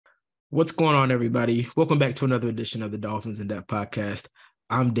What's going on, everybody? Welcome back to another edition of the Dolphins In Depth podcast.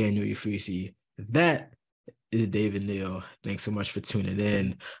 I'm Daniel Oyefusi. That is David Neal. Thanks so much for tuning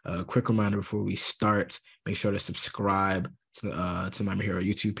in. Quick reminder before we start, make sure to subscribe to the Miami Herald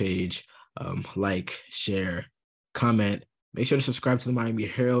YouTube page, like, share, comment. Make sure to subscribe to the Miami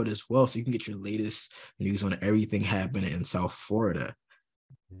Herald as well so you can get your latest news on everything happening in South Florida.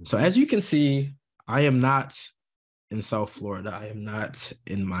 So as you can see, I am not in South Florida. I am not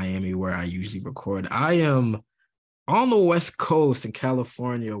in Miami where I usually record. I am on the West Coast in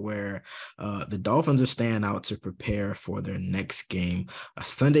California where the Dolphins are staying out to prepare for their next game, a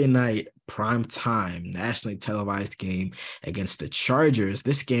Sunday night prime time nationally televised game against the Chargers.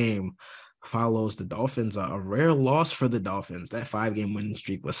 This game follows the Dolphins, a rare loss for the Dolphins. That 5-game winning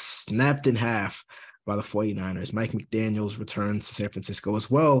streak was snapped in half by the 49ers. Mike McDaniels returns to San Francisco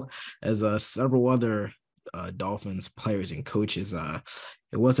as well as several other Dolphins players and coaches.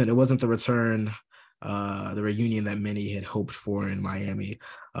 It wasn't the return, the reunion that many had hoped for in Miami.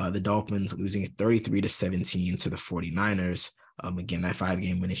 The Dolphins losing 33-17 to the 49ers. Again, that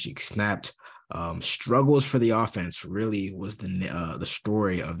 5-game winning streak snapped. Struggles for the offense really was the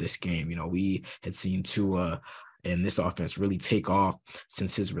story of this game. You know, we had seen Tua and this offense really take off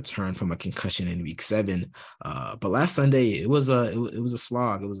since his return from a concussion in week 7. But last Sunday, it was a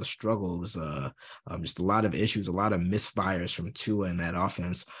slog. It was a struggle. It was just a lot of issues, a lot of misfires from Tua in that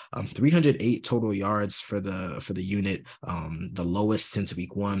offense. 308 total yards for the unit, the lowest since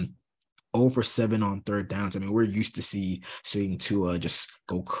week 1. 0 for 7 on third downs. I mean, we're used to seeing Tua just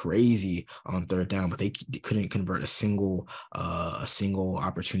go crazy on third down, but they couldn't convert a single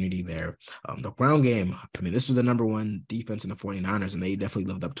opportunity there. The ground game, I mean, this was the number 1 defense in the 49ers, and they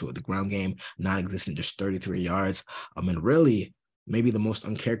definitely lived up to it. The ground game, non-existent, just 33 yards. And really, maybe the most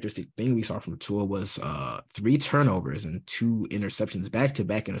uncharacteristic thing we saw from Tua was 3 turnovers and 2 interceptions,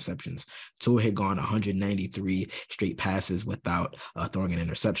 back-to-back interceptions. Tua had gone 193 straight passes without throwing an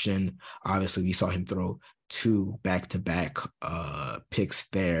interception. Obviously, we saw him throw 2 back-to-back picks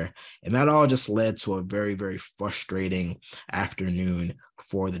there. And that all just led to a very, very frustrating afternoon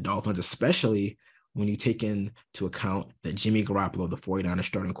for the Dolphins, especially when you take into account that Jimmy Garoppolo, the 49ers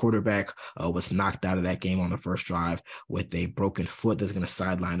starting quarterback, was knocked out of that game on the first drive with a broken foot that's going to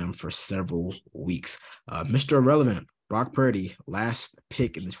sideline him for several weeks. Mr. Irrelevant, Brock Purdy, last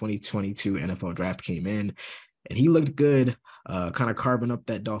pick in the 2022 NFL draft, came in, and he looked good, kind of carving up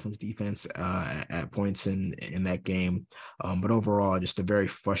that Dolphins defense at points in that game. But overall, just a very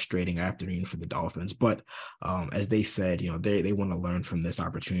frustrating afternoon for the Dolphins. But as they said, you know, they want to learn from this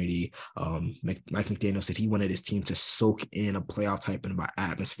opportunity. Mike McDaniel said he wanted his team to soak in a playoff type of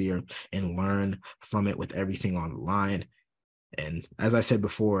atmosphere and learn from it with everything on the line. And as I said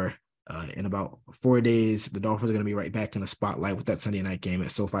before, in about 4 days, the Dolphins are going to be right back in the spotlight with that Sunday night game at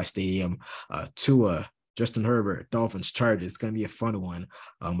SoFi Stadium. Tua, Justin Herbert, Dolphins, Chargers. It's going to be a fun one.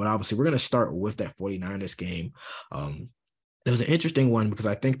 But obviously, we're going to start with that 49ers game. It was an interesting one because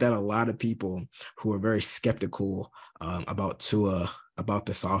I think that a lot of people who are very skeptical about Tua, about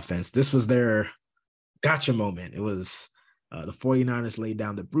this offense, this was their gotcha moment. It was the 49ers laid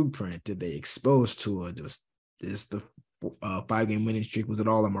down the blueprint. Did they expose Tua? Is the 5-game winning streak, was it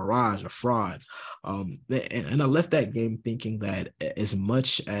all a mirage, a fraud? And I left that game thinking that as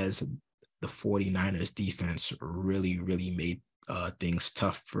much as the 49ers defense really, really made things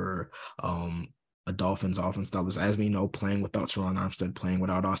tough for a Dolphins offense that was, as we know, playing without Teron Armstead, playing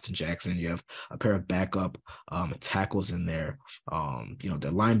without Austin Jackson. You have a pair of backup tackles in there. You know,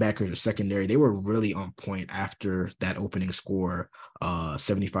 the linebackers or secondary, they were really on point after that opening score,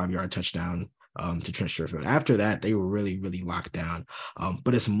 75-yard touchdown to Trent Sherfield. After that, they were really, really locked down.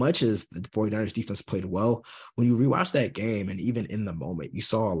 But as much as the 49ers defense played well, when you rewatch that game and even in the moment, you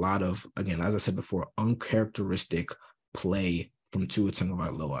saw a lot of, again, as I said before, uncharacteristic play from Tua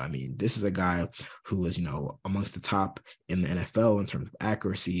Tagovailoa. I mean, this is a guy who is, you know, amongst the top in the NFL in terms of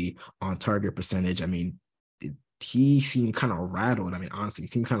accuracy, on target percentage. I mean, he seemed kind of rattled. I mean, honestly, he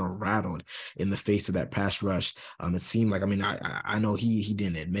seemed kind of rattled in the face of that pass rush. It seemed like, I mean, I know he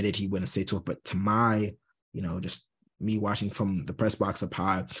didn't admit it, he wouldn't say to it, but to my, you know, just me watching from the press box up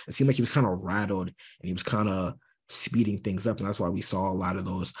high, it seemed like he was kind of rattled and he was kind of speeding things up. And that's why we saw a lot of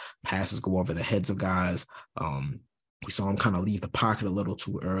those passes go over the heads of guys. We saw him kind of leave the pocket a little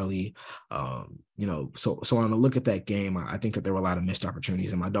too early. You know, so on a look at that game, I think that there were a lot of missed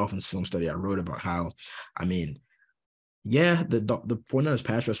opportunities. In my Dolphins film study, I wrote about how, I mean, Yeah, the 49ers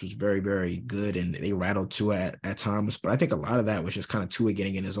pass rush was very, very good, and they rattled Tua at times. But I think a lot of that was just kind of Tua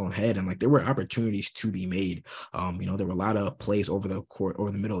getting in his own head, and like there were opportunities to be made. There were a lot of plays over the court,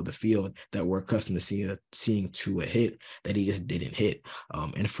 over the middle of the field that we're accustomed to seeing Tua hit that he just didn't hit.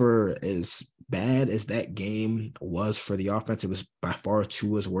 And for as bad as that game was for the offense, it was by far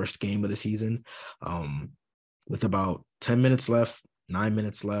Tua's worst game of the season. With about 10 minutes left, 9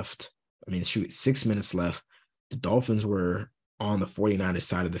 minutes left. 6 minutes left. The Dolphins were on the 49ers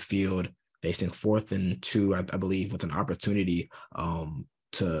side of the field, facing 4th and 2, I believe, with an opportunity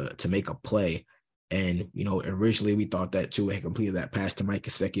to make a play. And, originally we thought that Tua had completed that pass to Mike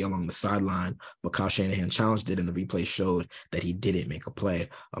Gesicki along the sideline, but Kyle Shanahan challenged it, and the replay showed that he didn't make a play.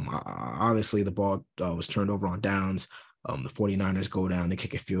 Obviously, the ball was turned over on downs. The 49ers go down, they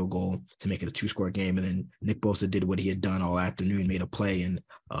kick a field goal to make it a 2-score game. And then Nick Bosa did what he had done all afternoon, made a play. And,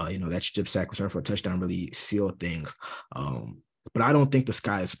 that strip sack return for a touchdown really sealed things. But I don't think the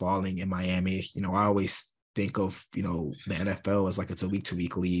sky is falling in Miami. I always think of, the NFL as like it's a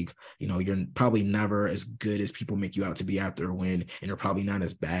week-to-week league. You're probably never as good as people make you out to be after a win, and you're probably not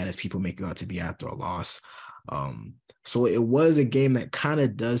as bad as people make you out to be after a loss. So it was a game that kind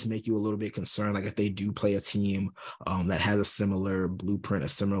of does make you a little bit concerned. Like if they do play a team that has a similar blueprint, a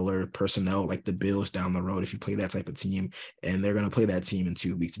similar personnel, like the Bills down the road, if you play that type of team and they're going to play that team in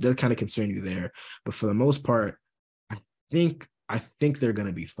 2 weeks, it does kind of concern you there. But for the most part, I think they're going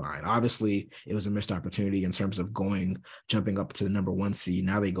to be fine. Obviously, it was a missed opportunity in terms of jumping up to the number 1 seed.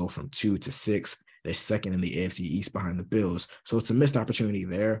 Now they go from 2 to 6. They're second in the AFC East behind the Bills. So it's a missed opportunity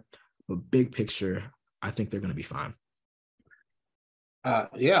there. But big picture, I think they're going to be fine.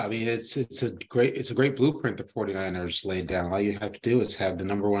 It's a great blueprint the 49ers laid down. All you have to do is have the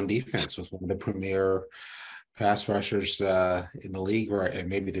number 1 defense with one of the premier pass rushers in the league, right, and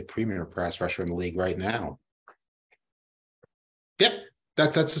maybe the premier pass rusher in the league right now. Yep,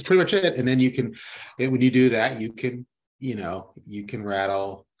 that's pretty much it. And then when you do that, you can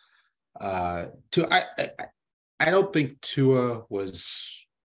rattle. Tua. I don't think Tua was.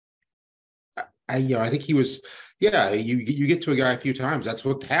 I think he was. Yeah, you get to a guy a few times. That's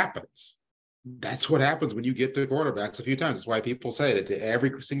what happens. That's what happens when you get to quarterbacks a few times. That's why people say that to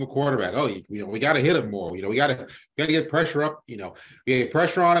every single quarterback. Oh, we got to hit him more. We got to get pressure up. We get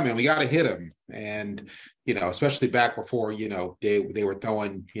pressure on him, and we got to hit him. And especially back before they were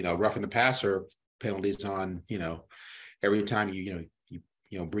throwing roughing the passer penalties on every time you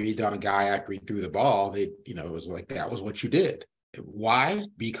breathed on a guy after he threw the ball. It was like that was what you did. Why?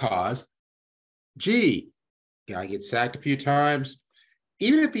 Because guy gets sacked a few times,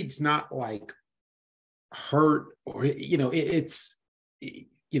 even if he's not like hurt or it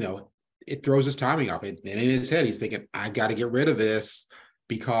throws his timing off. And in his head, he's thinking, I got to get rid of this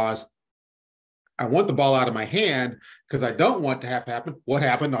because I want the ball out of my hand because I don't want to have happen what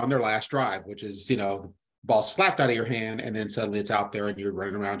happened on their last drive, which is the ball slapped out of your hand and then suddenly it's out there and you're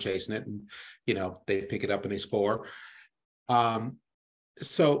running around chasing it, and they pick it up and they score.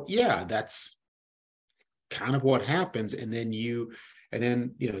 So yeah, that's kind of what happens. And then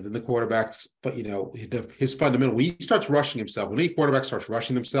then the quarterbacks, but his fundamental, when he starts rushing himself, when any quarterback starts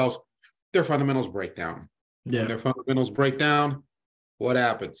rushing themselves, their fundamentals break down. Yeah. When their fundamentals break down, what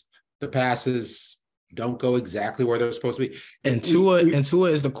happens? The passes don't go exactly where they're supposed to be. And Tua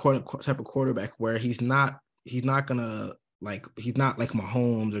is the type of quarterback where he's not gonna he's not like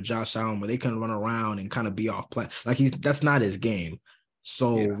Mahomes or Josh Allen where they can run around and kind of be off plan. Like that's not his game.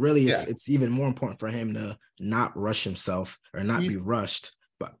 So really, it's even more important for him to not rush himself or not be rushed.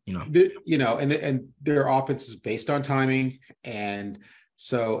 But and their offense is based on timing. And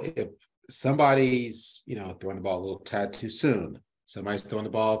so if somebody's throwing the ball a little tad too soon, somebody's throwing the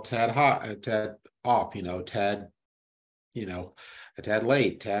ball a tad hot, a tad off, a tad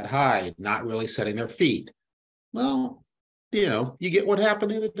late, tad high, not really setting their feet. Well, you get what happened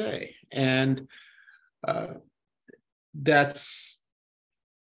the other day, and that's.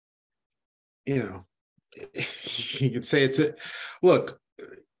 You could say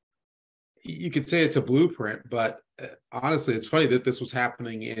you could say it's a blueprint, but honestly, it's funny that this was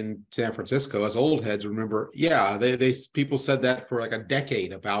happening in San Francisco. As old heads remember, people said that for like a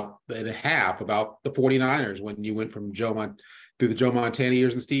decade and a half about the 49ers when you went from through the Joe Montana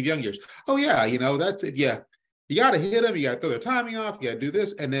years and Steve Young years. Oh yeah, that's it. Yeah, you got to hit them, you got to throw their timing off, you got to do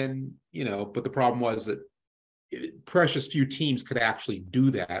this, and then but the problem was that precious few teams could actually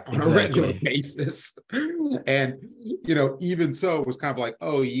do that on a regular basis. And, even so, it was kind of like,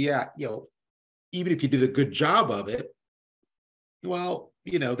 oh yeah, even if you did a good job of it, well,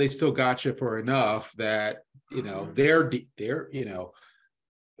 they still got you for enough that,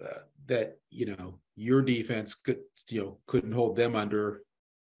 your defense couldn't hold them under.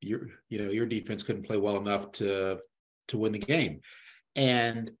 Your defense couldn't play well enough to win the game,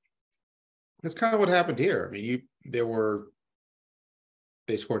 and that's kind of what happened here. I mean,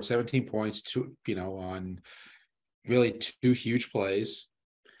 they scored 17 points on really two huge plays,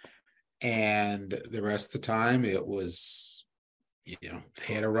 and the rest of the time it was, they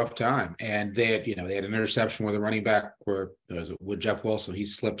had a rough time, and they had an interception with a running back with Jeff Wilson. He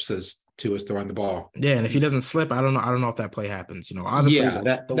slips to us throwing the ball. Yeah, and if he doesn't slip, I don't know if that play happens. Obviously,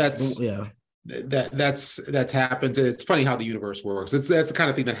 that's happens. And it's funny how the universe works. That's the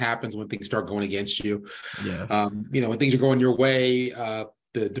kind of thing that happens when things start going against you. Yeah. When things are going your way,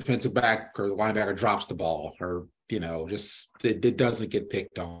 the defensive back or the linebacker drops the ball, or it doesn't get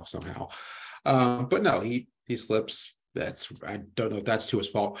picked off somehow. But no, he slips. I don't know if that's Tua's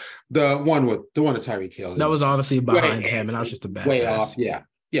fault. The one with Tyreek Hill. That was obviously behind him, and that was just a bad way pass. off.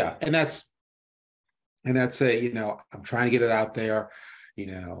 Yeah, and that's I'm trying to get it out there.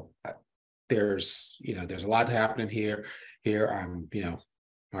 There's a lot happening here. I've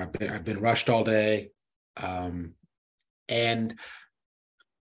been rushed all day, and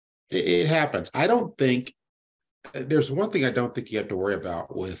it happens. I don't think there's one thing I don't think you have to worry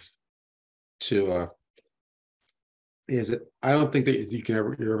about with Tua. Is that I don't think that you're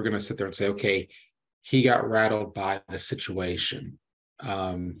ever going to sit there and say, okay, he got rattled by the situation.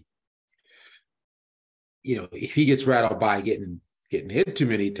 If he gets rattled by getting hit too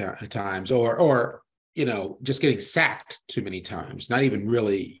many times, or just getting sacked too many times, not even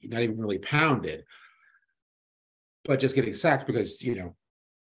really pounded, but just getting sacked because you don't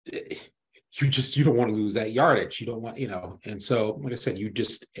want to lose that yardage. You don't want, and so like I said,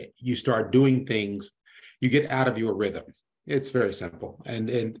 you start doing things. You get out of your rhythm. It's very simple. But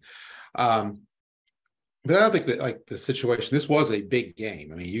I don't think that like the situation, this was a big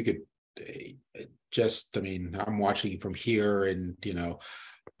game. I mean, you could I'm watching from here and,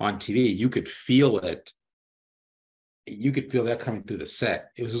 on TV, you could feel it. You could feel that coming through the set.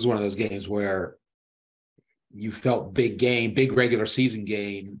 This is one of those games where you felt big regular season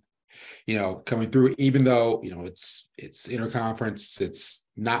game, coming through, even though, it's interconference, it's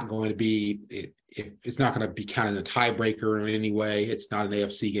not going to be, it's not going to be counted a tiebreaker in any way. It's not an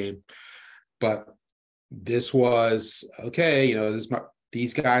AFC game, but this was okay.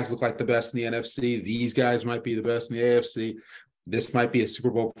 These guys look like the best in the NFC. These guys might be the best in the AFC. This might be a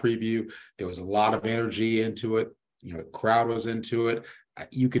Super Bowl preview. There was a lot of energy into it. The crowd was into it.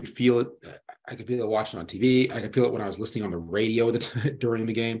 You could feel it. I could feel it watching on TV. I could feel it when I was listening on the radio during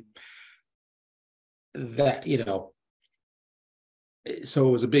the game. That, so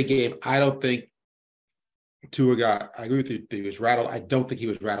it was a big game. I don't think I agree with you. He was rattled. I don't think he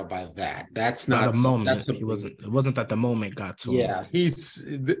was rattled by that. That's not a moment. It wasn't that the moment got to him. Yeah, he's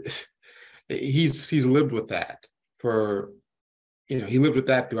lived with that he lived with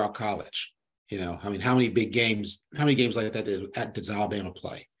that throughout college. I mean, how many games like that does Alabama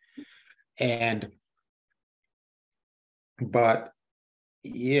play? But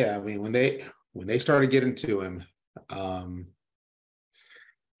yeah, I mean, when they started getting to him,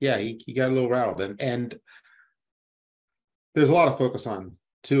 he got a little rattled, and there's a lot of focus on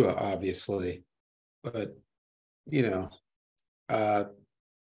Tua, obviously, but you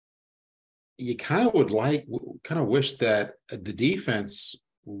kind of wish that the defense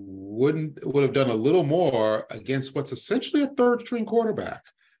would have done a little more against what's essentially a third string quarterback.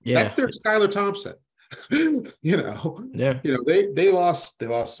 Yeah. That's their Skylar Thompson. Yeah. They lost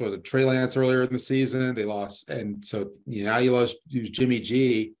sort of Trey Lance earlier in the season. They lost, and so now you use Jimmy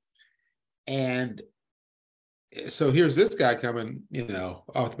G, and so here's this guy coming,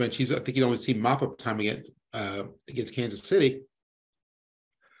 off the bench. I think he'd only seen mop-up time against Kansas City.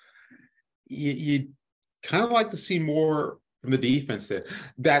 You kind of like to see more from the defense there.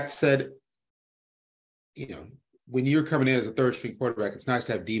 That said, when you're coming in as a third string quarterback, it's nice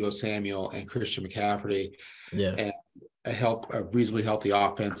to have Deebo Samuel and Christian McCaffrey, and a reasonably healthy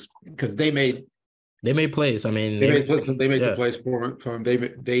offense, because they made plays. I mean, they made some plays for him.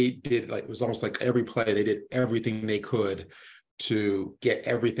 They did, like, it was almost like every play they did everything they could to get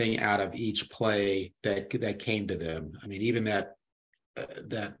everything out of each play that came to them. I mean, even that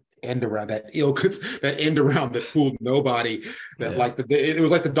end around that fooled nobody. It was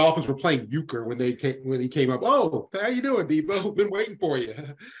like the Dolphins were playing euchre when he came up. Oh, how you doing, Deebo? Been waiting for you.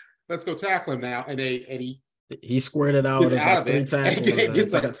 Let's go tackle him now. And he squared it out. Out of three tackles.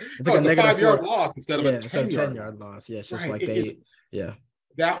 It's like a 5-yard loss instead of a 10-yard loss. Yeah, it's just right.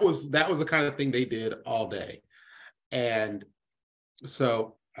 That was the kind of thing they did all day, and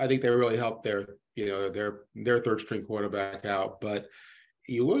so I think they really helped their third string quarterback out. But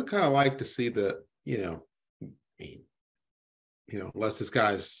you would kind of like to see the unless this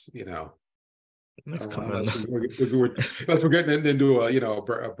guy's, Next coming. unless we're getting into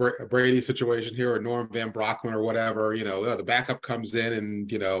a Brady situation here, or Norm Van Brockman or whatever, the backup comes in and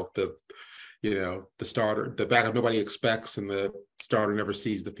the starter, the backup nobody expects, and the starter never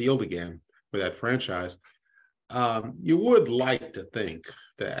sees the field again for that franchise. You would like to think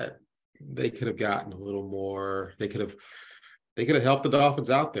that they could have gotten a little more. They could have helped the Dolphins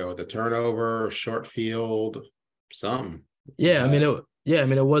out there with a turnover, short field, something. Yeah,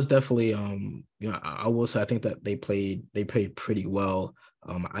 it was definitely I will say I think that they played pretty well.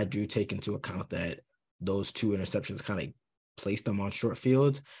 I do take into account that those two interceptions kind of placed them on short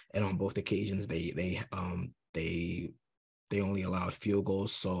fields, and on both occasions they only allowed field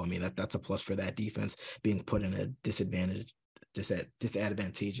goals. So I mean that's a plus for that defense being put in a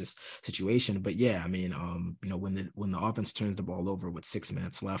disadvantageous situation. But yeah, I mean, when the offense turns the ball over with 6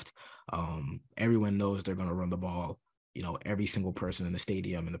 minutes left, everyone knows they're going to run the ball. Every single person in the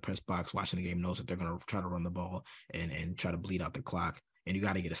stadium, in the press box watching the game knows that they're going to try to run the ball and try to bleed out the clock. And you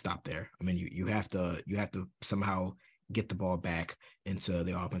got to get a stop there. I mean, you have to somehow get the ball back into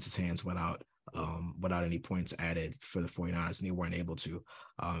the offense's hands without any points added for the 49ers, and they weren't able to.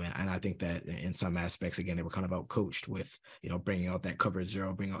 And I think that in some aspects, again, they were kind of outcoached with, bringing out that cover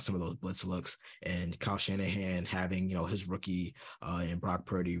zero, bringing out some of those blitz looks, and Kyle Shanahan having, his rookie and Brock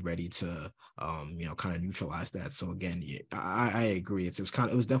Purdy ready to, kind of neutralize that. So again, I agree. It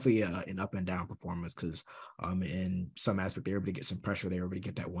was definitely an up and down performance, because in some aspect, they were able to get some pressure. They were able to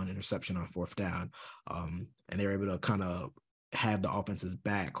get that one interception on 4th down. And they were able to kind of have the offenses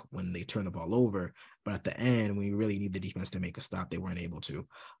back when they turn the ball over, but at the end, when you really need the defense to make a stop, they weren't able to.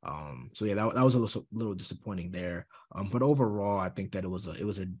 So yeah, that was a little disappointing there. But overall, I think that it was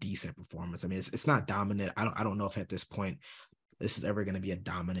a decent performance. I mean, it's not dominant. I don't know if at this point this is ever going to be a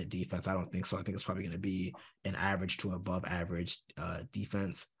dominant defense. I don't think so. I think it's probably going to be an average to above average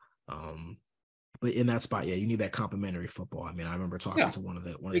defense. But in that spot, yeah, you need that complimentary football. I mean, I remember talking to one of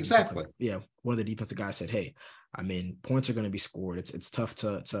the exactly. One of the defensive guys said, "Hey, I mean, points are going to be scored. It's tough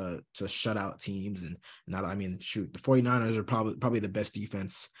to shut out teams, and not. I mean, shoot, the 49ers are probably the best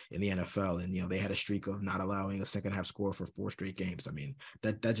defense in the NFL, and they had a streak of not allowing a second half score for 4 straight games. I mean,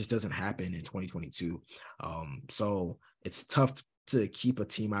 that just doesn't happen in 2022. So it's tough to keep a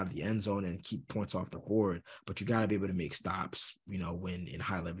team out of the end zone and keep points off the board, but you got to be able to make stops, when in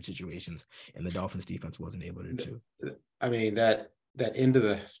high leverage situations, and the Dolphins defense wasn't able to. I mean, that end of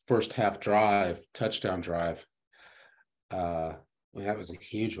the first half touchdown drive, that was a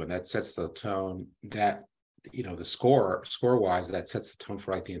huge one. That sets the tone. That the score wise, that sets the tone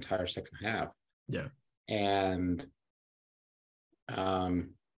for like the entire second half. Yeah, and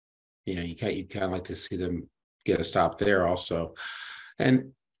you kind of like to see them get a stop there also.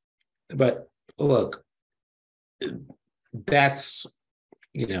 But look, that's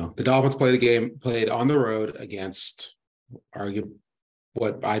the Dolphins played on the road against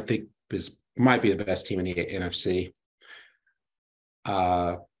what I think might be the best team in the NFC,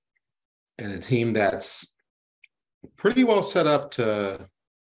 and a team that's pretty well set up to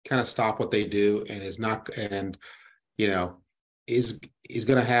kind of stop what they do, and is going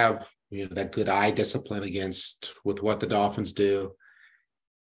to have that good eye discipline with what the Dolphins do.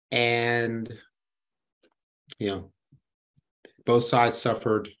 And both sides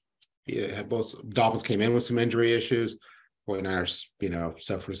suffered. Both Dolphins came in with some injury issues. 49ers,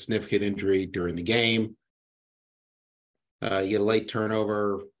 suffered a significant injury during the game. You get a late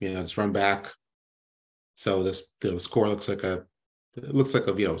turnover, it's run back. So the score looks like a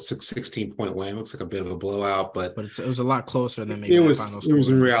 16-point win. It looks like a bit of a blowout, but it was a lot closer than maybe the final score. It was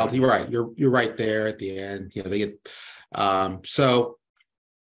in reality. You're right. You're right there at the end. They get so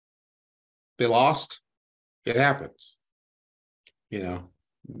they lost. It happens.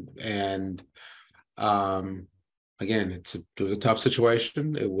 And again, it was a tough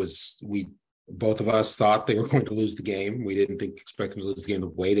situation. Both of us thought they were going to lose the game. We didn't expect them to lose the game the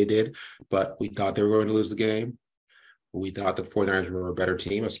way they did, but we thought they were going to lose the game. We thought the 49ers were a better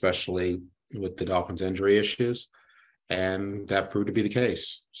team, especially with the Dolphins' injury issues, and that proved to be the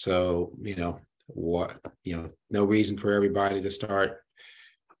case. So, no reason for everybody to start,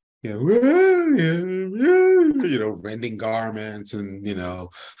 rending garments and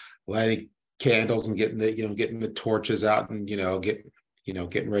lighting candles and getting the torches out and getting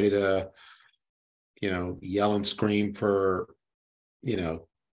ready to yell and scream for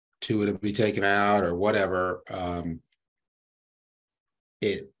Tua to be taken out or whatever. I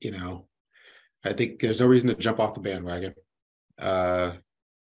think there's no reason to jump off the bandwagon.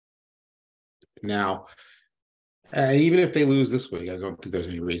 Now, Even if they lose this week, I don't think there's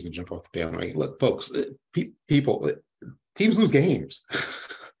any reason to jump off the bandwagon. Look, folks, people, teams lose games,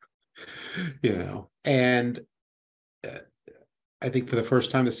 and I think for the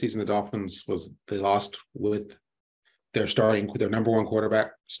first time this season, the Dolphins they lost with their number one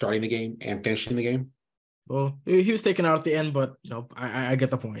quarterback starting the game and finishing the game. Well, he was taken out at the end, but I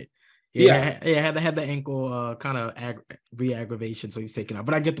get the point. Yeah, had the ankle kind of re-aggravation, so he's taken out.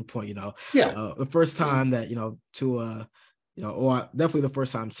 But I get the point. Yeah, The first time that Tua, or definitely the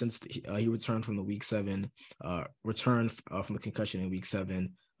first time since he returned from the Week 7, returned from a concussion in Week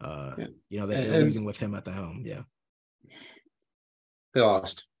 7. They're losing with him at the helm. Yeah, they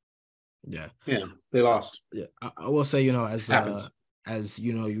lost. Yeah, they lost. Yeah, I will say, as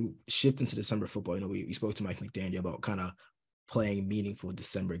you shift into December football, we spoke to Mike McDaniel about kind of playing meaningful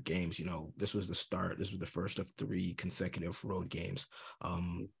December games. This was the start. This was the first of 3 consecutive road games.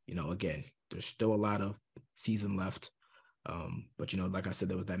 Again, there's still a lot of season left. But like I said,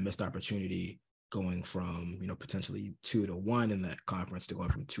 there was that missed opportunity going from, potentially 2-1 in that conference to going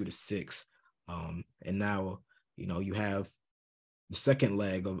from 2-6. And now, you have the second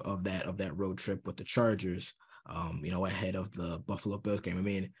leg of that road trip with the Chargers, ahead of the Buffalo Bills game. I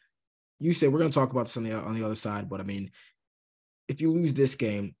mean, you said we're going to talk about this on the other side, but I mean, if you lose this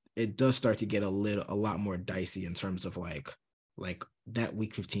game, it does start to get a lot more dicey in terms of like that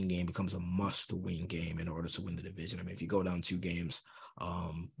Week 15 game becomes a must-win game in order to win the division. I mean, if you go down 2 games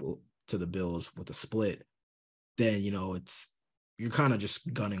to the Bills with a split, then you're kind of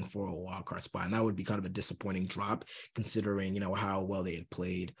just gunning for a wild card spot, and that would be kind of a disappointing drop considering how well they had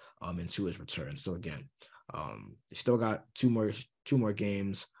played into his return. So again, they still got two more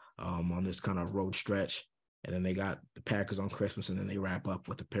games on this kind of road stretch. And then they got the Packers on Christmas, and then they wrap up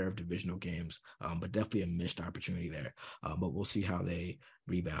with a pair of divisional games. But definitely a missed opportunity there. But we'll see how they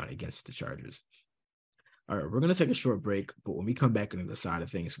rebound against the Chargers. All right, we're going to take a short break. But when we come back into the side of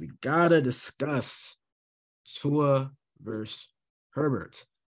things, we got to discuss Tua versus Herbert.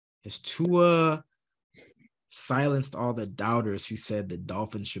 Has Tua silenced all the doubters who said the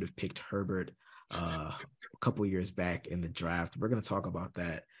Dolphins should have picked Herbert a couple years back in the draft? We're going to talk about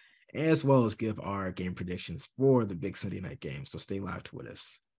that, as well as give our game predictions for the big Sunday night game. So stay locked with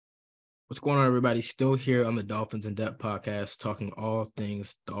us. What's going on, everybody? Still here on the Dolphins In Depth podcast, talking all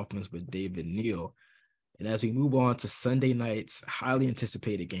things Dolphins with David Neal. And as we move on to Sunday night's highly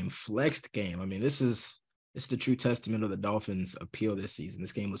anticipated game, flexed game. I mean, it's the true testament of the Dolphins' appeal this season.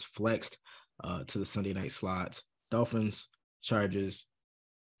 This game was flexed to the Sunday night slot. Dolphins, Chargers.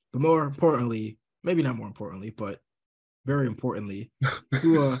 But more importantly, maybe not more importantly, but very importantly,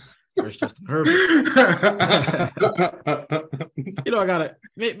 Tua versus Justin Herbert. I gotta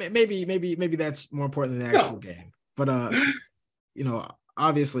maybe that's more important than the actual game. But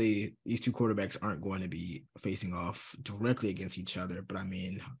obviously these two quarterbacks aren't going to be facing off directly against each other. But I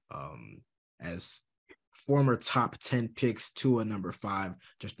mean, as former top 10 picks, Tua number 5,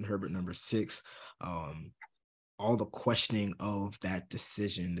 Justin Herbert number 6. All the questioning of that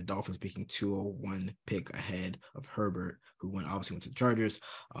decision, the Dolphins picking Tua 1 pick ahead of Herbert, who obviously went to the Chargers.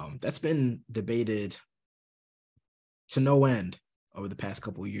 That's been debated to no end over the past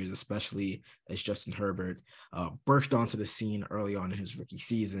couple of years, especially as Justin Herbert burst onto the scene early on in his rookie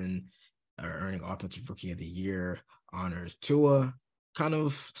season, earning Offensive Rookie of the Year honors. Tua kind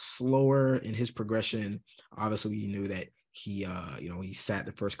of slower in his progression. Obviously, we knew that he sat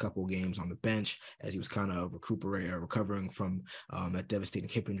the first couple of games on the bench as he was kind of recovering from that devastating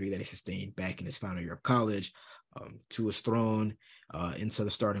hip injury that he sustained back in his final year of college. Tua's thrown into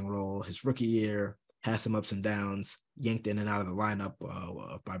the starting role his rookie year, had some ups and downs, yanked in and out of the lineup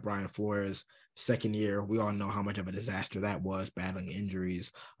by Brian Flores. Second year, we all know how much of a disaster that was, battling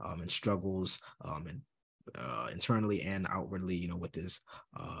injuries and struggles and internally and outwardly, with this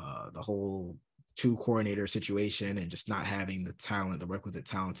the whole 2 coordinator situation and just not having the requisite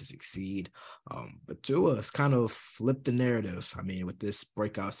talent to succeed. But Tua has kind of flipped the narratives. I mean, with this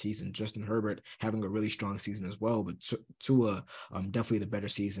breakout season, Justin Herbert having a really strong season as well, but Tua definitely the better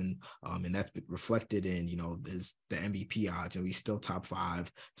season. And that's been reflected in, the MVP odds. He's still top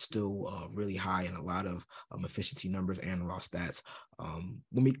 5, still really high in a lot of efficiency numbers and raw stats.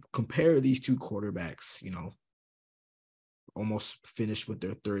 When we compare these 2 quarterbacks, almost finished with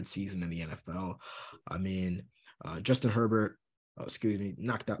their 3rd season in the NFL. I mean, Justin Herbert,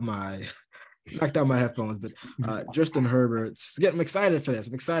 knocked out my headphones, but Justin Herbert, I'm excited for this.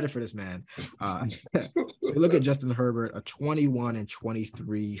 I'm excited for this, man. We look at Justin Herbert, a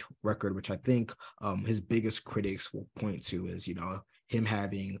 21-23 record, which I think his biggest critics will point to is, him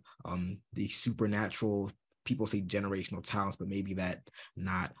having the supernatural, people say generational talents, but maybe that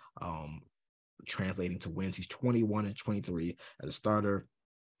not translating to wins. He's 21-23 as a starter.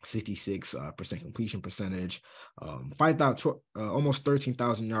 66% completion percentage, 5,000, almost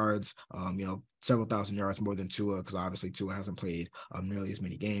 13,000 yards, several thousand yards more than Tua, because obviously Tua hasn't played nearly as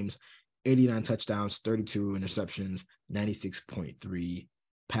many games. 89 touchdowns, 32 interceptions, 96.3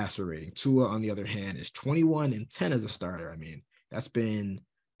 passer rating. Tua, on the other hand, is 21-10 as a starter. I mean, that's been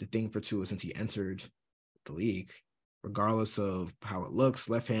the thing for Tua since he entered the league, regardless of how it looks,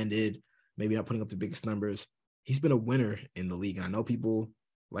 left-handed, maybe not putting up the biggest numbers. He's been a winner in the league. And I know people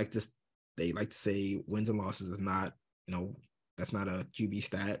they like to say wins and losses is not, that's not a QB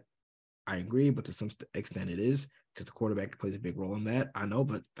stat. I agree, but to some extent it is, because the quarterback plays a big role in that. I know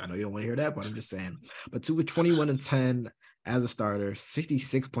you don't want to hear that, but I'm just saying. But Tua 21-10 as a starter,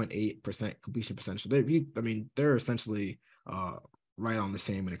 66.8% completion percentage. So they're essentially right on the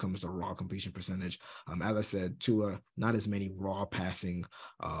same when it comes to raw completion percentage. As I said, Tua, not as many raw passing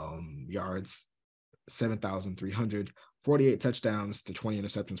yards, 7,300, 48 touchdowns to 20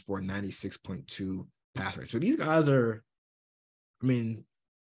 interceptions for 96.2 pass rate. So these guys are,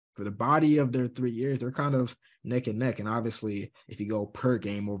 for the body of their 3 years, they're kind of neck and neck. And obviously, if you go per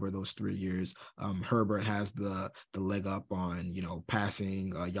game over those 3 years, Herbert has the leg up on,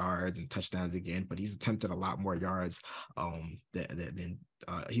 passing yards and touchdowns again, but he's attempted a lot more yards than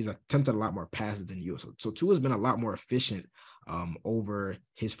he's attempted a lot more passes than you. So Tua's been a lot more efficient over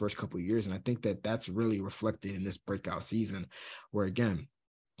his first couple of years. And I think that that's really reflected in this breakout season where, again,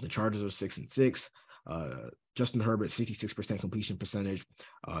 the Chargers are 6-6. Justin Herbert, 66% completion percentage,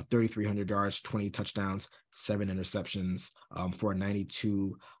 3,300 yards, 20 touchdowns, 7 interceptions for a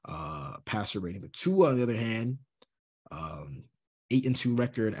 92 passer rating. But Tua, on the other hand, 8-2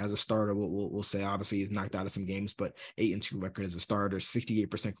 record as a starter. We'll say obviously he's knocked out of some games, but 8-2 record as a starter, 68%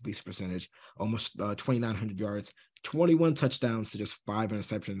 completion percentage, almost 2,900 yards, 21 touchdowns to just 5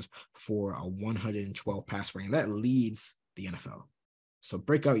 interceptions for a 112 pass rating. That leads the NFL. So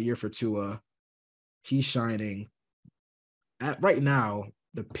breakout year for Tua. He's shining. Right now,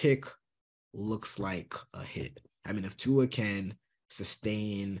 the pick looks like a hit. If Tua can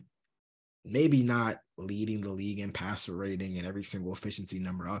sustain, maybe not leading the league in passer rating and every single efficiency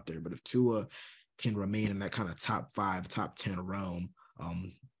number out there, but if Tua can remain in that kind of top 5, top 10 realm,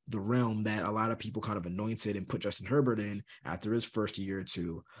 the realm that a lot of people kind of anointed and put Justin Herbert in after his first year or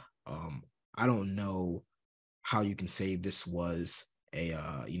two, I don't know how you can say this was a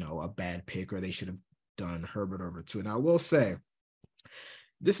bad pick or they should have done Herbert over Tua. Now, I will say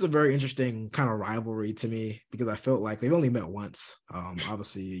this is a very interesting kind of rivalry to me because I felt like they've only met once.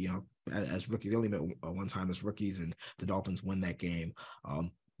 Obviously, as rookies, they only met one time as rookies, and the Dolphins win that game.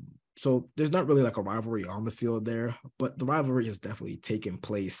 So there's not really like a rivalry on the field there, but the rivalry has definitely taken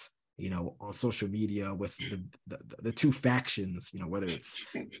place, on social media with the two factions, whether it's,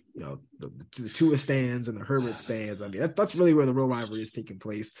 the Tua stands and the Herbert stands. That's really where the real rivalry is taking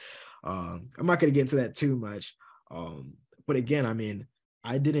place. I'm not going to get into that too much. But again,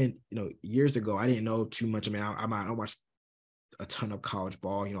 I didn't, years ago, I didn't know too much. I watched a ton of college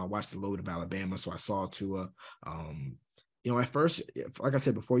ball. I watched a load of Alabama, so I saw Tua. At first, like I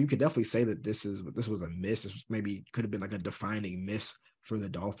said before, you could definitely say that this was a miss. This was maybe could have been like a defining miss for the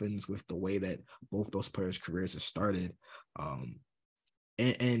Dolphins with the way that both those players' careers have started. And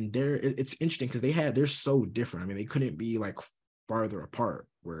it's interesting because they're so different. They couldn't be like farther apart,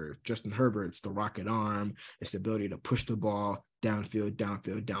 where Justin Herbert's the rocket arm, it's the ability to push the ball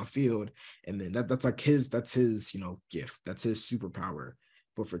downfield. And then that's his gift. That's his superpower.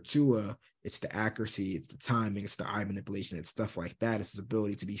 But for Tua, it's the accuracy, it's the timing, it's the eye manipulation, it's stuff like that. It's his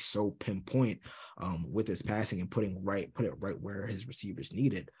ability to be so pinpoint with his passing and put it right where his receivers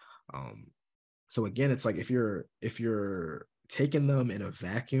need it. So again, it's like if you're taking them in a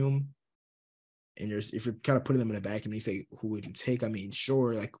vacuum, and if you're kind of putting them in a vacuum and you say, who would you take?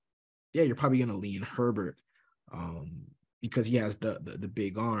 Sure, like, yeah, you're probably going to lean Herbert because he has the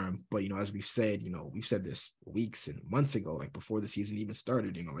big arm. But, as we've said this weeks and months ago, like before the season even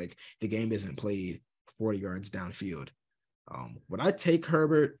started, like the game isn't played 40 yards downfield. Would I take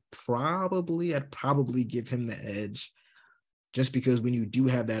Herbert? I'd probably give him the edge just because when you do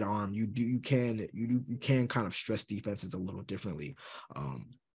have that arm, you can kind of stress defenses a little differently.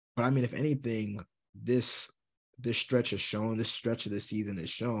 But if anything, this stretch of the season has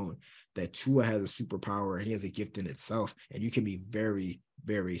shown that Tua has a superpower and he has a gift in itself, and you can be very,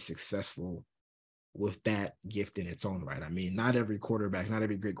 very successful with that gift in its own right. Not every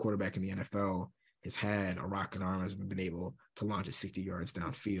great quarterback in the NFL has had a rocket arm, has been able to launch it 60 yards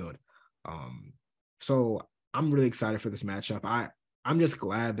downfield. So I'm really excited for this matchup. I'm just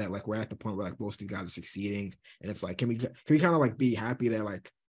glad that like we're at the point where like most of these guys are succeeding, and it's like can we kind of like be happy that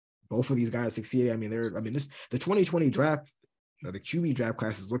like both of these guys succeeded. I mean, the 2020 draft, the QB draft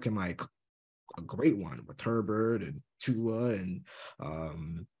class is looking like a great one with Herbert and Tua and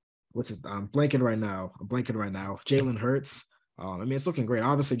I'm blanking right now. Jalen Hurts. I mean, it's looking great.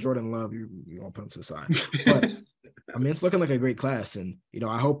 Obviously, Jordan Love, you won't put him to the side. But I mean, it's looking like a great class. And,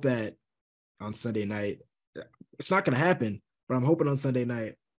 I hope that on Sunday night, it's not going to happen, but I'm hoping on Sunday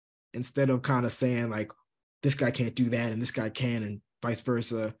night, instead of kind of saying like, this guy can't do that and this guy can and vice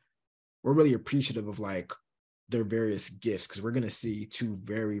versa, we're really appreciative of like their various gifts, because we're going to see two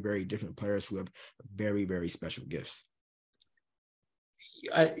very, very different players who have very, very special gifts.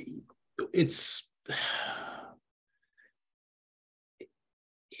 It's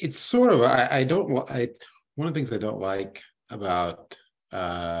sort of, one of the things I don't like about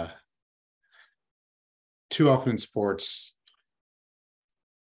too often in sports,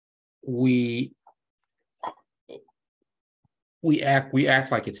 we act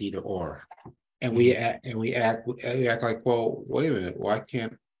like it's either or, and we act like, well, wait a minute, why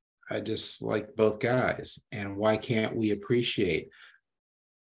can't I just like both guys, and why can't we appreciate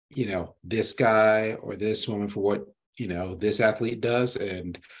this guy or this woman for what this athlete does?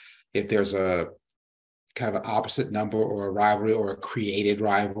 And if there's a kind of an opposite number or a rivalry or a created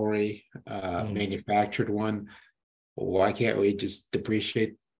rivalry, manufactured one, why can't we just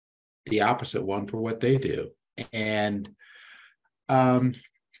appreciate the opposite one for what they do? And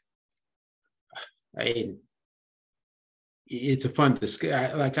it's a fun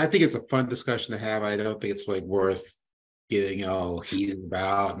discussion. I think it's a fun discussion to have. I don't think it's like worth getting all heated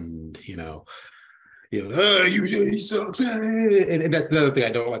about, and he sucks. And that's another thing I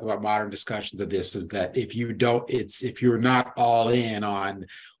don't like about modern discussions of this, is that if you're not all in on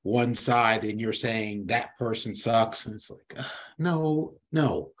one side and you're saying that person sucks, and it's like, no.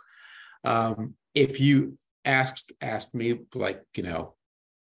 If you asked me, like,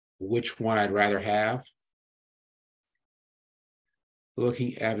 which one I'd rather have, from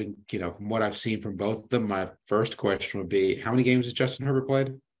what I've seen from both of them, my first question would be, how many games has Justin Herbert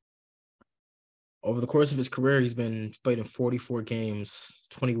played? Over the course of his career, he's played in 44 games,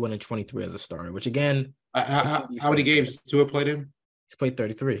 21 and 23 as a starter, which again, how many games has Tua played in? He's played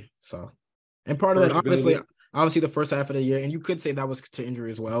 33. So, and part of that, obviously the first half of the year, and you could say that was to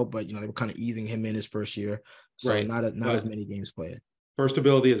injury as well, but they were kind of easing him in his first year. So right. not as many games played. First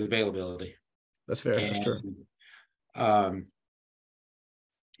ability is availability. That's fair. That's true.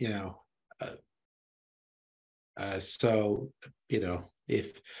 So,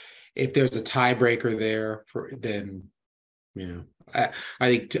 if there's a tiebreaker there I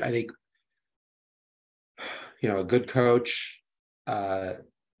think a good coach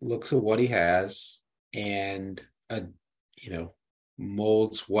looks at what he has and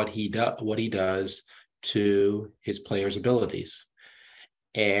molds what he does to his players' abilities.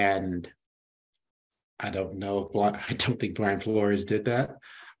 And I don't think Brian Flores did that.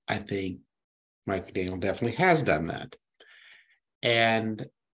 I think Mike McDaniel definitely has done that. And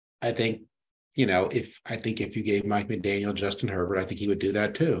I think, if you gave Mike McDaniel Justin Herbert, I think he would do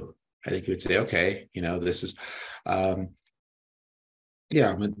that too. I think he would say, okay, this is,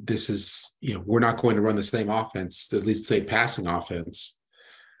 this is, we're not going to run the same offense, at least the same passing offense,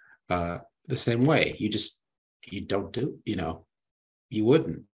 the same way. You don't do, you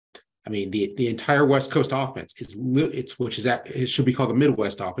wouldn't. I mean, the entire West Coast offense it should be called the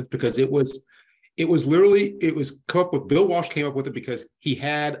Midwest offense, because it was come up with, Bill Walsh came up with it because he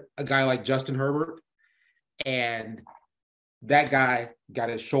had a guy like Justin Herbert, and that guy got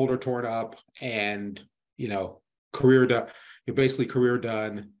his shoulder torn up and, career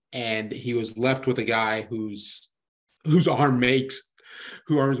done. And he was left with a guy whose arm makes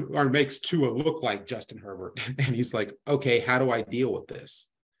Tua look like Justin Herbert. And he's like, okay, how do I deal with this?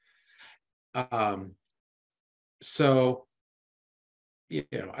 So,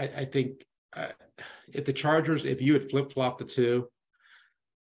 I think if you had flip-flopped the two,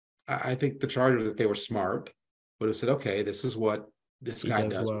 I think the Chargers, if they were smart, would have said, okay, this is what this guy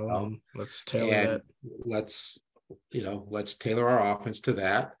does well. Let's tailor that. Let's tailor our offense to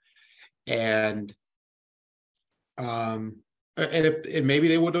that. And maybe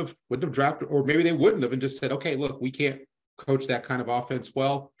they wouldn't have drafted, or maybe they wouldn't have, and just said, okay, look, we can't coach that kind of offense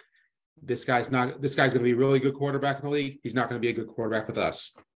well. This guy's going to be a really good quarterback in the league. He's not going to be a good quarterback with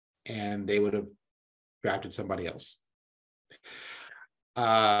us. And they would have drafted somebody else.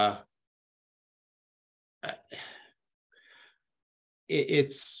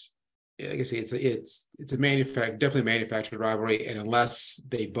 It's like I say, it's a definitely manufactured rivalry. And unless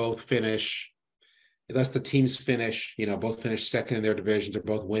the teams finish, both finish second in their divisions or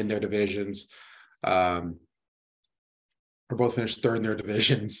both win their divisions, I or both finished third in their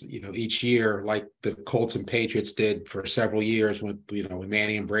divisions, each year, like the Colts and Patriots did for several years when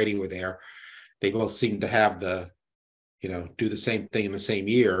Manny and Brady were there. They both seemed to have do the same thing in the same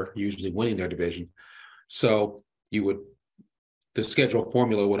year, usually winning their division. So the schedule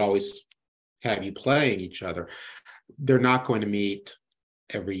formula would always have you playing each other. They're not going to meet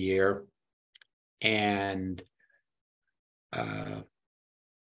every year. And,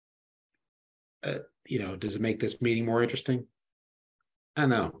 does it make this meeting more interesting? I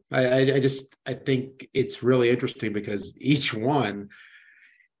don't know. I think it's really interesting because each team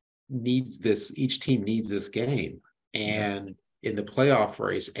needs this game and in the playoff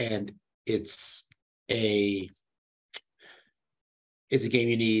race. And it's a game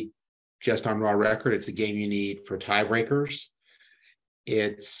you need just on raw record. It's a game you need for tiebreakers.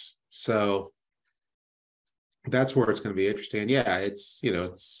 So that's where it's going to be interesting. Yeah, it's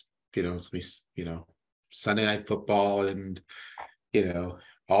going to be, Sunday Night Football, and,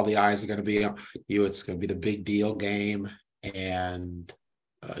 all the eyes are going to be on you. It's going to be the big deal game. And,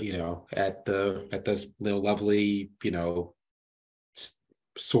 at the lovely,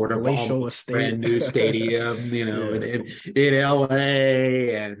 sort of brand new stadium, in LA.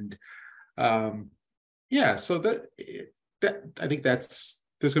 And, so that I think there's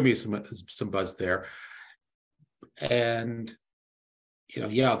going to be some buzz there. And,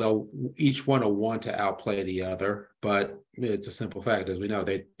 they'll each one will want to outplay the other, but it's a simple fact, as we know,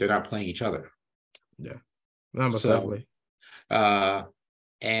 they're not playing each other. Yeah, definitely. So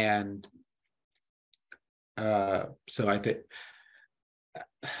I think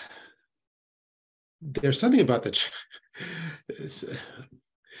there's something about the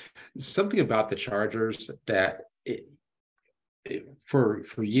Chargers that for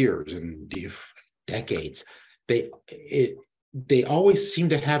years and decades, they always seem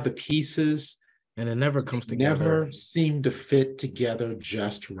to have the pieces, and it never comes together. Never seem to fit together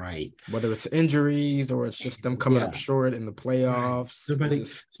just right. Whether it's injuries or it's just them coming up short in the playoffs. Right.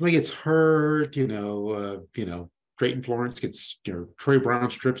 Somebody gets hurt. Drayton Florence gets, Troy Brown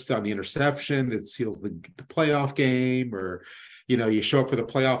strips down the interception that seals the playoff game, or you show up for the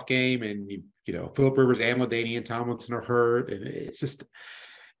playoff game and Phillip Rivers and LaDainian Tomlinson are hurt, and it's just.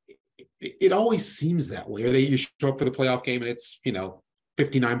 It always seems that way. Or you show up for the playoff game and it's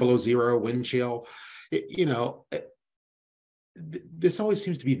 59 below zero wind chill. This always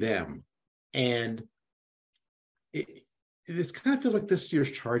seems to be them, and this kind of feels like this year's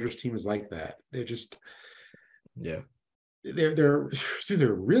Chargers team is like that. They're just they're a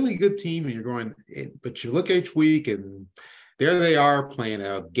really good team, and you're going, but you look each week and there they are playing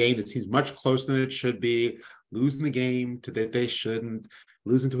a game that seems much closer than it should be, losing the game that they shouldn't,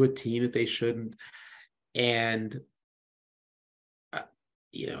 losing to a team that they shouldn't. And,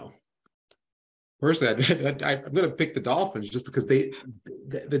 personally, I'm going to pick the Dolphins just because the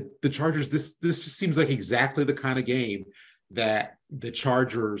Chargers, this just seems like exactly the kind of game that the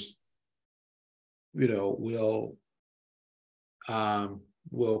Chargers, will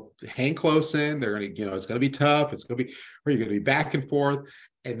hang close in. They're going to, it's going to be tough. It's going to be, where you're going to be back and forth.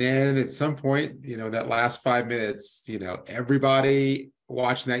 And then at some point, that last 5 minutes, everybody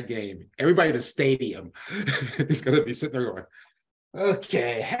watching that game, everybody in the stadium is going to be sitting there going,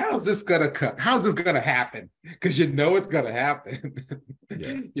 okay, how's this going to cut? How's this going to happen? Because it's going to happen.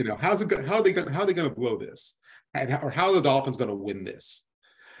 How's it going? How are they going to blow this? Or how are the Dolphins going to win this?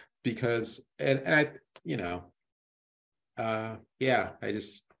 Because I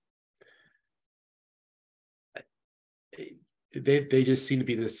they just seem to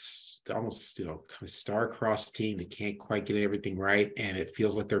be this almost kind of star-crossed team that can't quite get everything right, and it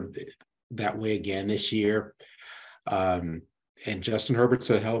feels like they're that way again this year. And Justin Herbert's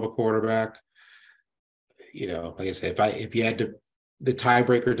a hell of a quarterback. Like I said, if you had to, the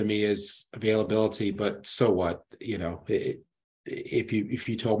tiebreaker to me is availability, but so what? If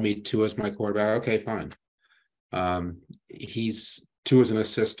you told me Tua's my quarterback, okay, fine. Tua's in a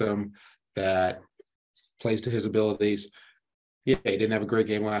system that plays to his abilities. Yeah, he didn't have a great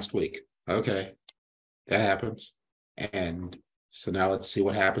game last week. Okay, that happens. And so now let's see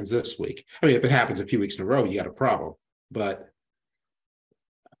what happens this week. I mean, if it happens a few weeks in a row, you got a problem. But,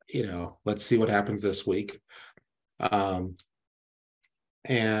 let's see what happens this week. And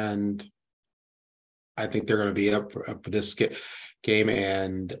I think they're going to be up for this game.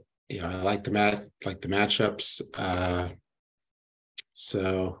 And, I like the matchups.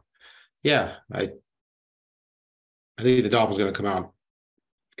 So, yeah, I think the Dolphins are going to come out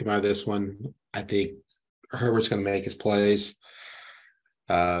of this one. I think Herbert's going to make his plays.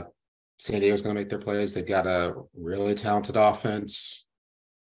 San Diego's going to make their plays. They've got a really talented offense.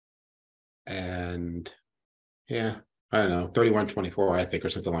 And, yeah, I don't know, 31-24, I think, or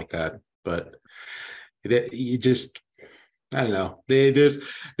something like that. But you just, I don't know.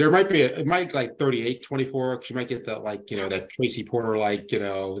 There might be it might like 38-24, because you might get that, like, that Tracy Porter, like,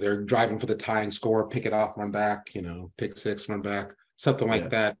 they're driving for the tying score, pick it off, run back, pick six, run back, something like Yeah.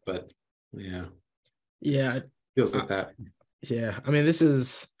 that. But yeah, Yeah. feels like that. Yeah. I mean,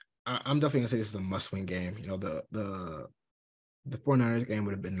 I'm definitely gonna say this is a must-win game. The 49ers game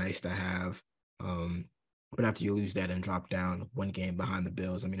would have been nice to have. But after you lose that and drop down one game behind the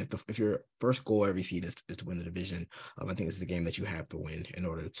Bills, I mean, if your first goal every season is to win the division, I think this is a game that you have to win in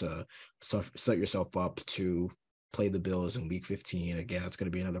order to set yourself up to play the Bills in Week 15. Again, it's going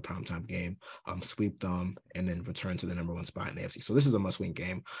to be another primetime game. Sweep them and then return to the number one spot in the AFC. So this is a must-win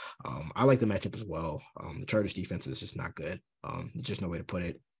game. I like the matchup as well. The Chargers defense is just not good. There's just no way to put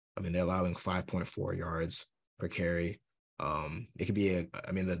it. I mean, they're allowing 5.4 yards per carry. It could be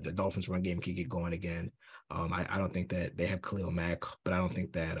the Dolphins run game could get going again. I don't think that they have Khalil Mack, but I don't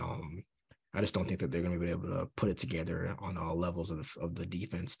think that I just don't think that they're going to be able to put it together on all levels of the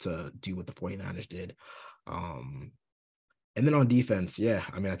defense to do what the 49ers did. And then on defense, yeah,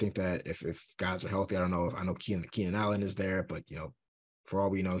 I mean, I think that if guys are healthy, I know Keenan Allen is there, but for all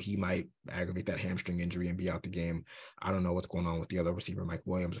we know, he might aggravate that hamstring injury and be out the game. I don't know what's going on with the other receiver, Mike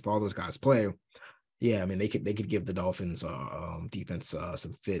Williams. If all those guys play, yeah, I mean, they could give the Dolphins defense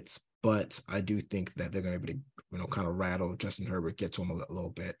some fits, but I do think that they're going to be able to, kind of rattle Justin Herbert, get to him a little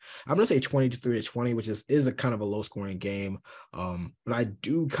bit. I'm going to say 23-20, which is a kind of a low scoring game, but I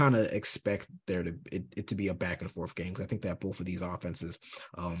do kind of expect it to be a back and forth game, because I think that both of these offenses,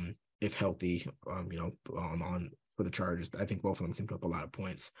 if healthy, on for the Chargers, I think both of them can put up a lot of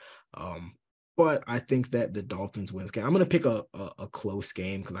points. But I think that the Dolphins wins game. I'm going to pick a close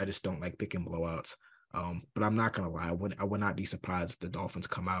game, because I just don't like picking blowouts. But I'm not gonna lie, I would not be surprised if the Dolphins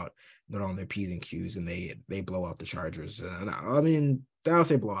come out, they're on their P's and Q's, and they blow out the Chargers. And I mean, I'll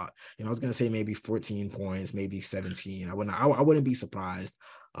say blowout. I was gonna say maybe 14 points, maybe 17. I wouldn't be surprised.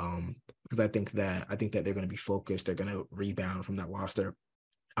 Because I think that they're gonna be focused. They're gonna rebound from that loss.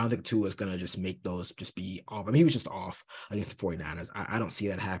 I don't think Tua is going to just make those just be off. I mean, he was just off against the 49ers. I don't see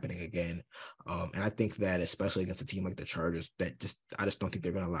that happening again. And I think that especially against a team like the Chargers, I just don't think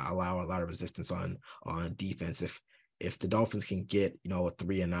they're going to allow a lot of resistance on defense. If the Dolphins can get, a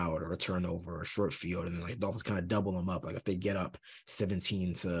 3-and-out or a turnover or a short field, and then like Dolphins kind of double them up, like if they get up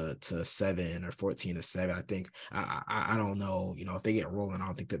 17-7 or 14-7, I think I don't know, if they get rolling, I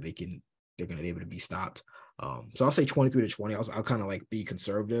don't think that they're going to be able to be stopped. So I'll say 23-20. I'll kind of like be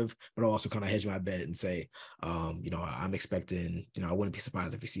conservative, but I'll also kind of hedge my bet and say, I'm expecting, I wouldn't be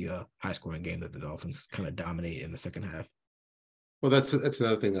surprised if we see a high scoring game that the Dolphins kind of dominate in the second half. Well, that's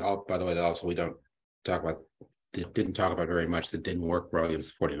another thing that, by the way, that also we don't talk about, didn't talk about very much, that didn't work well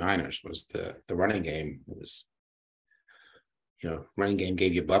against the 49ers, was the running game. It was, running game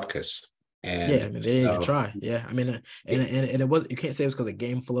gave you bupkis. And yeah, I mean, they didn't even try. Yeah, I mean, and it was, you can't say it was because of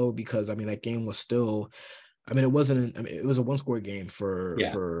game flow, because I mean that game was still, I mean, it wasn't. I mean, it was a one-score game for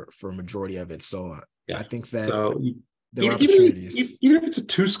majority of it. So I think that there were opportunities. Even if it's a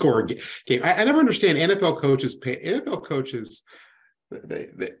two-score game, I never understand NFL coaches. NFL coaches, they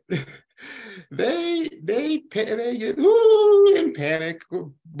get in panic,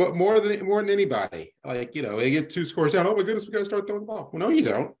 but more than anybody. Like, they get 2 scores down. Oh my goodness, we got to start throwing the ball. Well, no, you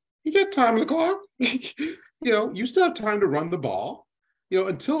don't. You get time on the clock. You still have time to run the ball.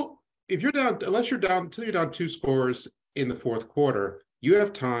 Until you're down 2 scores in the fourth quarter, you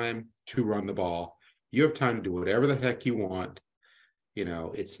have time to run the ball. You have time to do whatever the heck you want.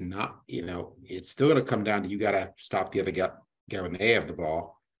 It's not, it's still going to come down to, you got to stop the other guy when they have the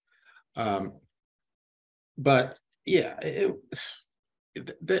ball. But yeah,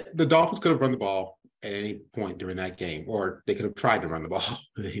 the Dolphins could have run the ball at any point during that game, or they could have tried to run the ball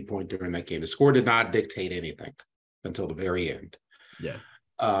at any point during that game. The score did not dictate anything until the very end. Yeah.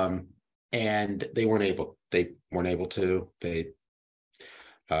 And they weren't able to. They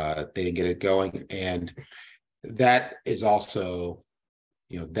didn't get it going. And that is also,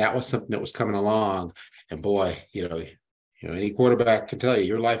 that was something that was coming along. And boy, any quarterback can tell you,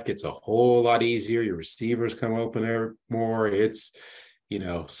 your life gets a whole lot easier. Your receivers come open there more. It's,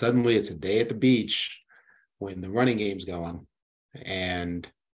 suddenly it's a day at the beach when the running game's going. And,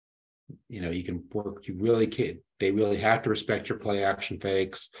 you can work, they really have to respect your play action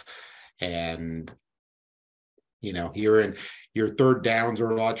fakes. And, your third downs are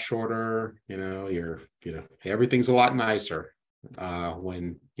a lot shorter, everything's a lot nicer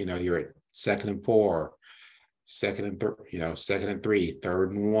when, you're at 2nd and 4, 2nd and 3, 3rd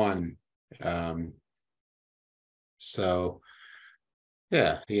and 1. So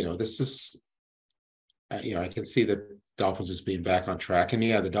yeah, this is, I can see the Dolphins as being back on track, and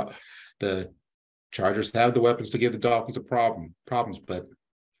yeah, the Chargers have the weapons to give the Dolphins problems, but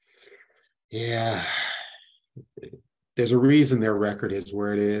yeah, there's a reason their record is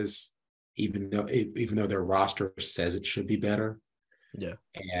where it is, even though their roster says it should be better. Yeah.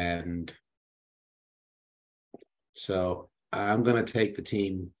 And so I'm going to take the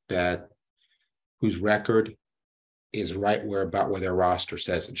team whose record is right where their roster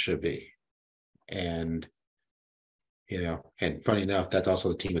says it should be. And, and funny enough, that's also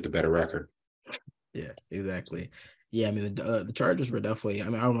the team with the better record. Yeah, exactly. Yeah, I mean the Chargers were definitely. I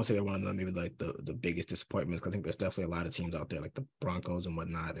mean, I don't want to say they're one of them, maybe like the biggest disappointments. 'Cause I think there's definitely a lot of teams out there like the Broncos and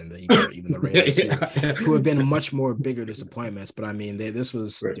whatnot, and even the Raiders who have been much more bigger disappointments. But I mean, this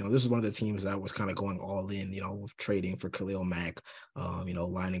was Right. this is one of the teams that was kind of going all in, with trading for Khalil Mack,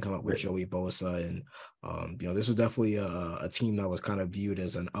 lining come up with Joey Bosa, and this was definitely a team that was kind of viewed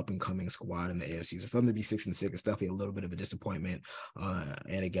as an up and coming squad in the AFC. So for them to be 6-6, it's definitely a little bit of a disappointment.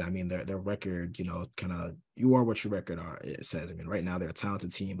 And again, I mean their record, kind of, you are what your record are, it says. I mean, right now they're a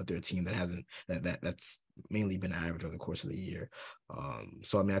talented team, but they're a team that hasn't that's mainly been average over the course of the year.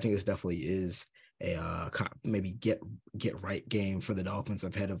 So I mean, I think this definitely is a maybe get right game for the Dolphins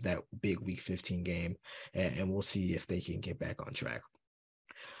ahead of that big Week 15 game, and we'll see if they can get back on track.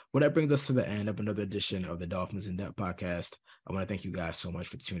 Well, that brings us to the end of another edition of the Dolphins In Depth podcast. I want to thank you guys so much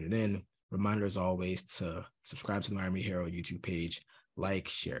for tuning in. Reminder, as always, to subscribe to the Miami Herald YouTube page, like,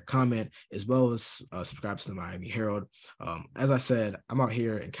 share, comment, as well as subscribe to the Miami Herald. As I said, I'm out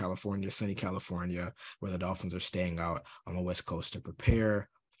here in California, sunny California, where the Dolphins are staying out on the West Coast to prepare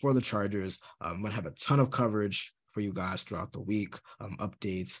for the Chargers. I'm going to have a ton of coverage for you guys throughout the week,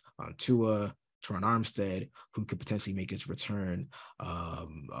 updates on Tua, Teron Armstead, who could potentially make his return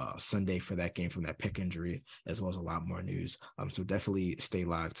Sunday for that game from that pec injury, as well as a lot more news. So definitely stay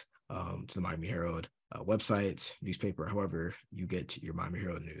locked to the Miami Herald website, newspaper, however you get your Miami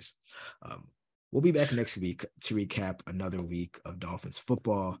Herald news. We'll be back next week to recap another week of Dolphins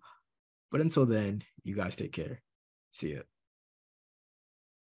football. But until then, you guys take care. See ya.